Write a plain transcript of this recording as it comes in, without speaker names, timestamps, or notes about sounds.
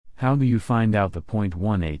How do you find out the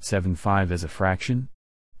 0.1875 as a fraction?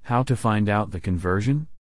 How to find out the conversion?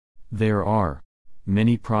 There are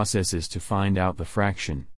many processes to find out the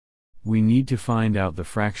fraction. We need to find out the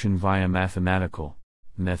fraction via mathematical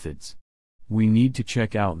methods. We need to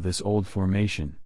check out this old formation.